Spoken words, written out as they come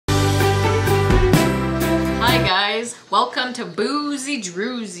guys, welcome to Boozy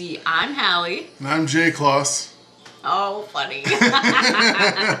Droozy. I'm Hallie. And I'm Jay Kloss. Oh, funny.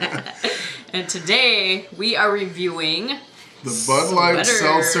 And today we are reviewing the Bud Light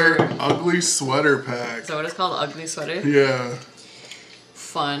Seltzer Ugly Sweater Pack. So what is called Ugly Sweater? Yeah.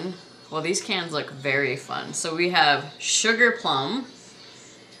 Fun. Well, these cans look very fun. So we have Sugar Plum,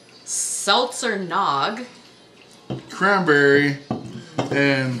 Seltzer Nog, Cranberry,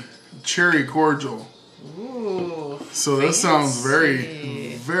 and Cherry Cordial. Ooh. So this sounds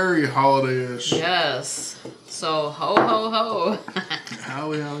very, very holiday-ish. Yes. So ho ho ho.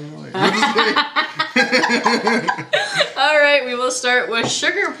 Hallie, Hallie, Hallie. Alright, we will start with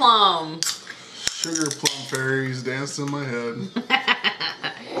Sugar Plum. Sugar Plum fairies dancing in my head.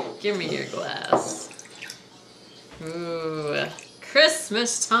 Give me your glass. Ooh.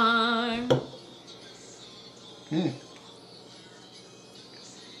 Christmas time. Mm.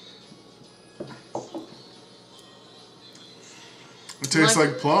 It tastes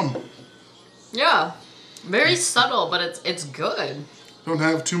like plum. Yeah. Very subtle, but it's good. Don't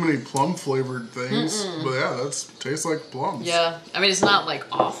have too many plum flavored things, but yeah, that tastes like plums. Yeah, I mean it's not like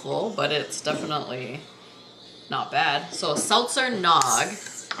awful, but it's definitely not bad. So Seltzer Nog.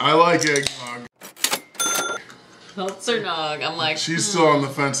 I like eggnog. Seltzer Nog. I'm like, she's still on the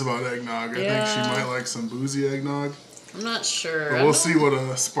fence about eggnog. I Yeah. think she might like some boozy eggnog. I'm not sure. But we'll see what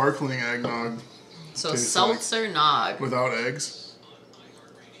a sparkling eggnog So tastes Seltzer Nog. like without eggs.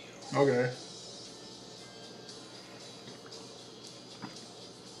 Okay.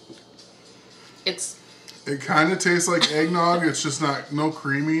 It kind of tastes like eggnog. It's just no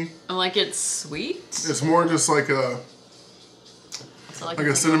creamy. I'm like, it's sweet. It's more just like a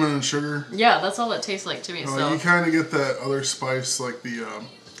cinnamon and sugar. Yeah, that's all it tastes like to me. So you kind of get that other spice, like the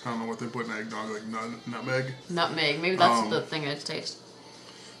I don't know what they put in eggnog, like nutmeg. Nutmeg. Maybe that's the thing I taste.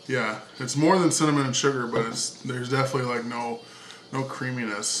 Yeah, it's more than cinnamon and sugar, but there's definitely like no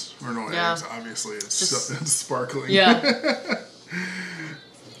creaminess or no eggs. Obviously, it's sparkling. Yeah.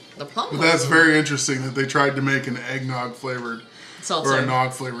 The plum. But that's very interesting that they tried to make an eggnog flavored seltzer. Or a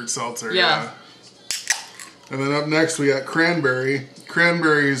nog flavored seltzer. Yeah. And then up next we got cranberry.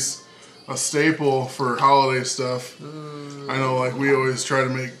 Cranberry's a staple for holiday stuff. I know, like we always try to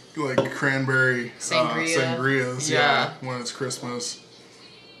make like cranberry sangrias. Yeah. When it's Christmas.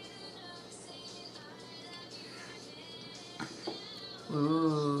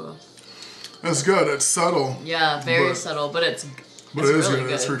 Ooh. That's good. It's subtle. Yeah, very subtle, but it is really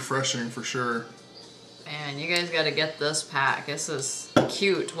good. It's refreshing for sure. Man, you guys got to get this pack. This is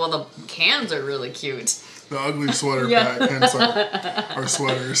cute. Well, the cans are really cute. The Ugly Sweater pack, hence our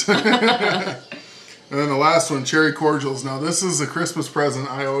sweaters. And then the last one, Cherry Cordials. Now this is a Christmas present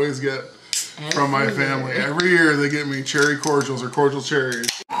I always get from my family. Every year they get me Cherry Cordials or Cordial Cherries.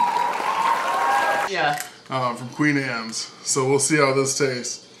 Yeah. From Queen Anne's. So we'll see how this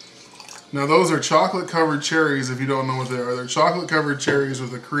tastes. Now those are chocolate covered cherries, if you don't know what they are. They're chocolate covered cherries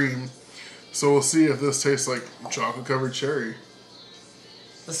with a cream. So we'll see if this tastes like chocolate covered cherry.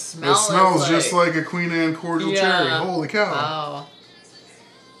 The smell smells just like a Queen Anne cordial cherry. Holy cow.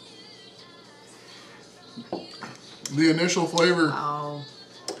 Wow. The initial flavor. Wow.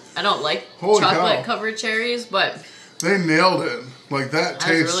 I don't like chocolate covered cherries, but they nailed it. Like that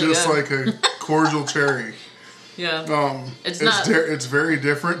tastes really just like a cordial cherry. Yeah. It's very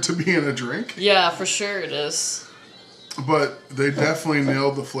different to be in a drink. Yeah, for sure it is. But they definitely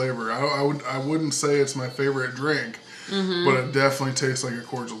nailed the flavor. I wouldn't say it's my favorite drink, but it definitely tastes like a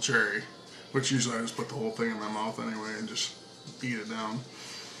cordial cherry. Which usually I just put the whole thing in my mouth anyway and just eat it down.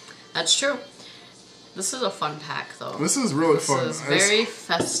 That's true. This is a fun pack though. This is really fun. This is very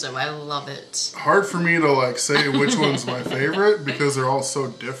festive. I love it. Hard for me to like say which one's my favorite because they're all so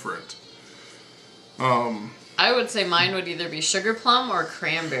different. I would say mine would either be Sugar Plum or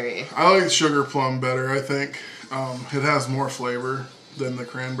Cranberry. I like Sugar Plum better, I think. It has more flavor than the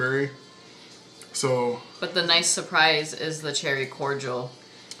Cranberry. But the nice surprise is the Cherry Cordial.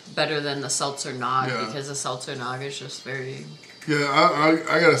 Better than the Seltzer Nog because the Seltzer Nog is just very... Yeah,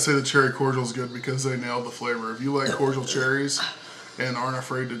 I gotta say the Cherry Cordial is good because they nailed the flavor. If you like cordial cherries and aren't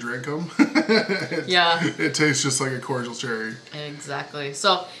afraid to drink them, it tastes just like a cordial cherry. Exactly.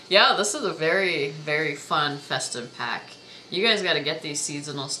 So, yeah, this is a very, very fun festive pack. You guys got to get these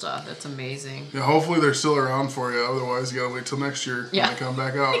seasonal stuff. It's amazing. Yeah, hopefully they're still around for you. Otherwise, you gotta wait till next year when they come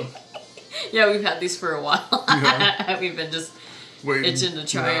back out. Yeah, we've had these for a while. We've been just itching to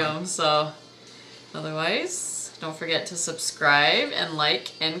try them. So, otherwise... don't forget to subscribe and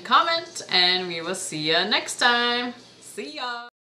like and comment, and we will see ya next time. See ya!